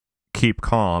Keep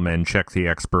calm and check the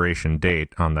expiration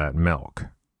date on that milk.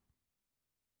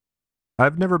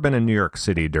 I've never been in New York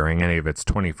City during any of its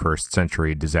 21st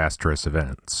century disastrous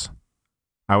events.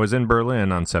 I was in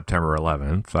Berlin on September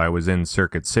 11th, I was in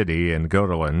Circuit City and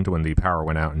Götaland when the power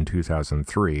went out in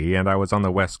 2003, and I was on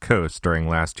the West Coast during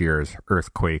last year's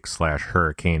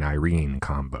earthquake/Hurricane Irene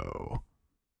combo.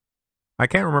 I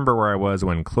can't remember where I was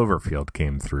when Cloverfield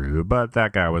came through, but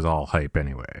that guy was all hype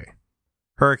anyway.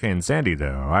 Hurricane Sandy,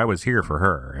 though, I was here for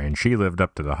her, and she lived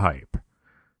up to the hype.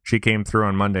 She came through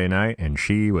on Monday night, and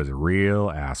she was a real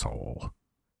asshole.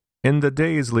 In the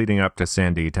days leading up to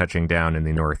Sandy touching down in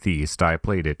the Northeast, I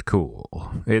played it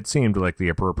cool. It seemed like the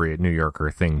appropriate New Yorker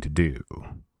thing to do.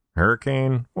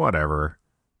 Hurricane? Whatever.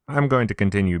 I'm going to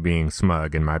continue being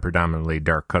smug in my predominantly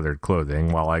dark-colored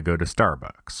clothing while I go to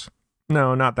Starbucks.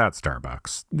 No, not that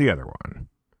Starbucks. The other one.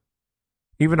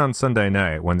 Even on Sunday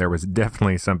night, when there was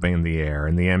definitely something in the air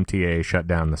and the MTA shut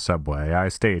down the subway, I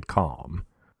stayed calm.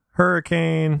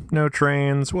 Hurricane, no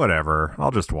trains, whatever. I'll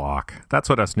just walk. That's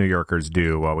what us New Yorkers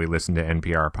do while we listen to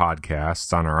NPR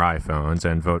podcasts on our iPhones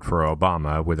and vote for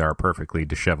Obama with our perfectly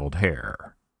disheveled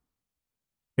hair.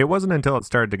 It wasn't until it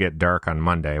started to get dark on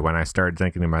Monday when I started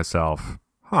thinking to myself,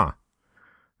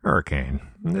 hurricane,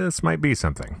 this might be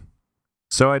something.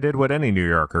 So I did what any New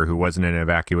Yorker who wasn't in an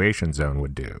evacuation zone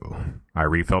would do. I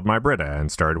refilled my Brita and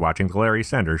started watching the Larry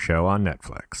Sanders Show on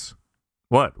Netflix.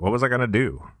 What was I going to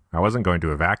do? I wasn't going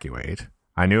to evacuate.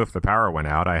 I knew if the power went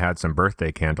out, I had some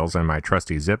birthday candles and my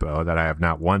trusty Zippo that I have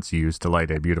not once used to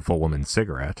light a beautiful woman's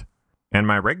cigarette. And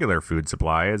my regular food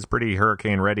supply is pretty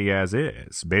hurricane-ready as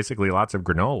is, basically lots of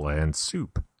granola and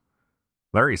soup.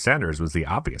 Larry Sanders was the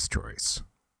obvious choice.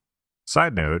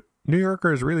 Side note, New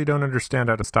Yorkers really don't understand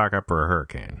how to stock up for a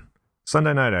hurricane.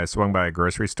 Sunday night I swung by a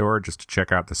grocery store just to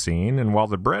check out the scene, and while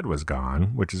the bread was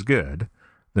gone, which is good,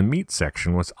 the meat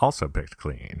section was also picked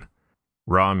clean.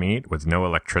 Raw meat with no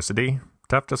electricity?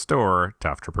 Tough to store,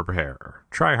 tough to prepare.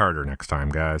 Try harder next time,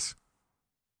 guys.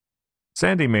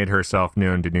 Sandy made herself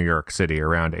known to New York City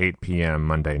around 8 p.m.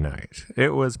 Monday night.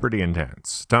 It was pretty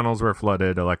intense. Tunnels were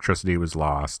flooded, electricity was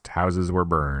lost, houses were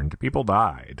burned, people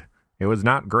died. It was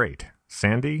not great.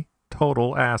 Sandy?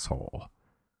 Total asshole.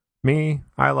 Me?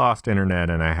 I lost internet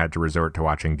and I had to resort to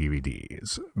watching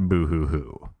DVDs.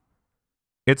 Boo-hoo-hoo.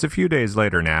 It's a few days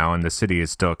later now, and the city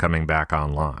is still coming back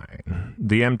online.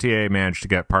 The MTA managed to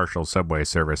get partial subway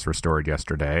service restored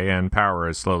yesterday, and power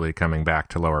is slowly coming back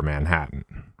to Lower Manhattan.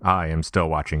 I am still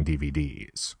watching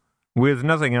DVDs. With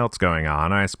nothing else going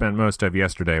on, I spent most of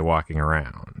yesterday walking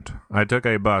around. I took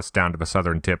a bus down to the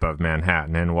southern tip of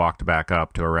Manhattan and walked back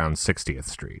up to around 60th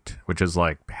Street, which is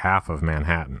like half of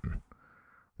Manhattan.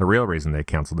 The real reason they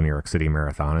canceled the New York City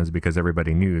Marathon is because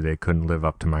everybody knew they couldn't live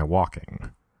up to my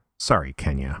walking. Sorry,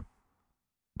 Kenya.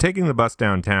 Taking the bus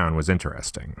downtown was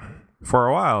interesting. For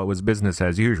a while, it was business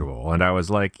as usual, and I was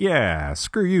like, yeah,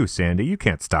 screw you, Sandy, you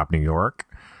can't stop New York.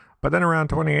 But then around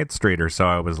 28th Street or so,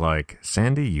 I was like,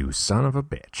 Sandy, you son of a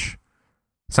bitch.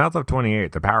 South of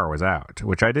 28th, the power was out,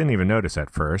 which I didn't even notice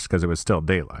at first because it was still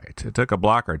daylight. It took a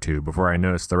block or two before I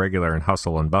noticed the regular and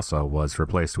hustle and bustle was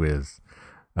replaced with,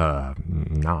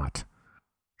 not.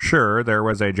 Sure, there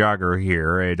was a jogger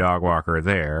here, a dog walker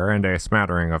there, and a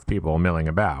smattering of people milling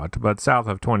about, but south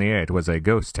of 28 was a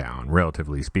ghost town,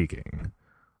 relatively speaking.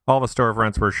 All the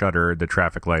storefronts were shuttered, the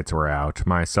traffic lights were out,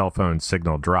 my cell phone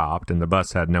signal dropped, and the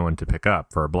bus had no one to pick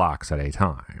up for blocks at a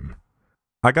time.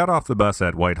 I got off the bus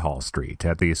at Whitehall Street,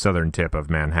 at the southern tip of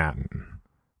Manhattan.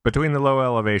 Between the low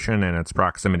elevation and its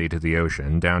proximity to the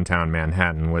ocean, downtown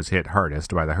Manhattan was hit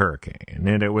hardest by the hurricane,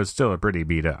 and it was still pretty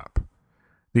beat up.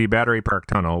 The Battery Park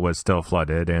Tunnel was still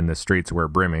flooded, and the streets were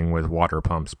brimming with water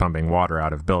pumps pumping water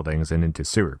out of buildings and into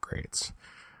sewer grates,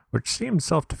 which seemed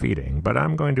self-defeating, but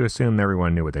I'm going to assume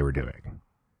everyone knew what they were doing.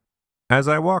 As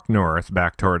I walked north,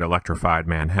 back toward electrified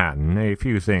Manhattan, a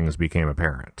few things became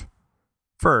apparent.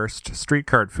 First, street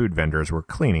cart food vendors were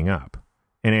cleaning up.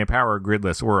 In a power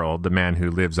gridless world, the man who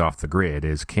lives off the grid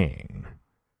is king.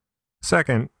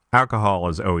 Second, alcohol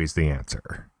is always the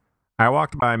answer. I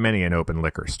walked by many an open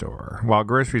liquor store. While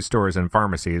grocery stores and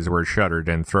pharmacies were shuttered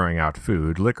and throwing out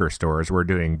food, liquor stores were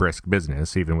doing brisk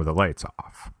business even with the lights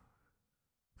off.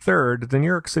 Third, the New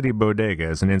York City bodega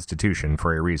is an institution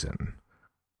for a reason.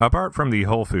 Apart from the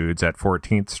Whole Foods at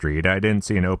 14th Street, I didn't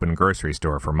see an open grocery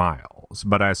store for miles,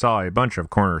 but I saw a bunch of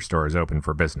corner stores open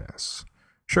for business.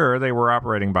 Sure, they were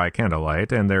operating by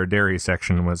candlelight, and their dairy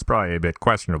section was probably a bit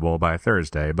questionable by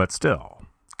Thursday, but still,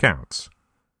 counts.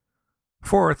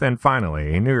 Fourth, and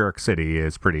finally, New York City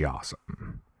is pretty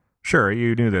awesome. Sure,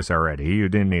 you knew this already, you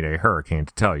didn't need a hurricane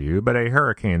to tell you, but a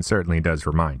hurricane certainly does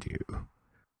remind you.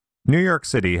 New York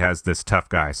City has this tough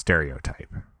guy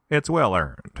stereotype. It's well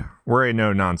earned. We're a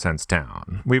no-nonsense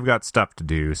town. We've got stuff to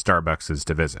do, Starbucks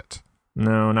to visit.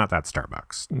 No, not that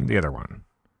Starbucks. The other one.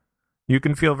 You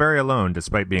can feel very alone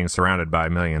despite being surrounded by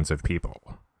millions of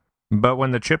people. But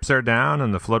when the chips are down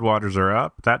and the floodwaters are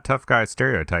up, that tough guy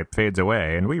stereotype fades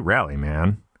away, and we rally,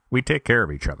 man. We take care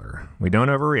of each other. We don't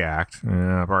overreact,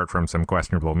 apart from some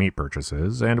questionable meat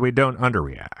purchases, and we don't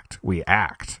underreact. We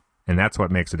act, and that's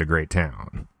what makes it a great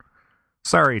town.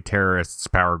 Sorry, terrorists,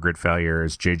 power grid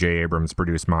failures, J.J. Abrams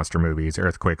produced monster movies,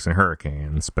 earthquakes, and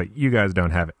hurricanes, but you guys don't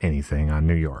have anything on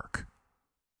New York.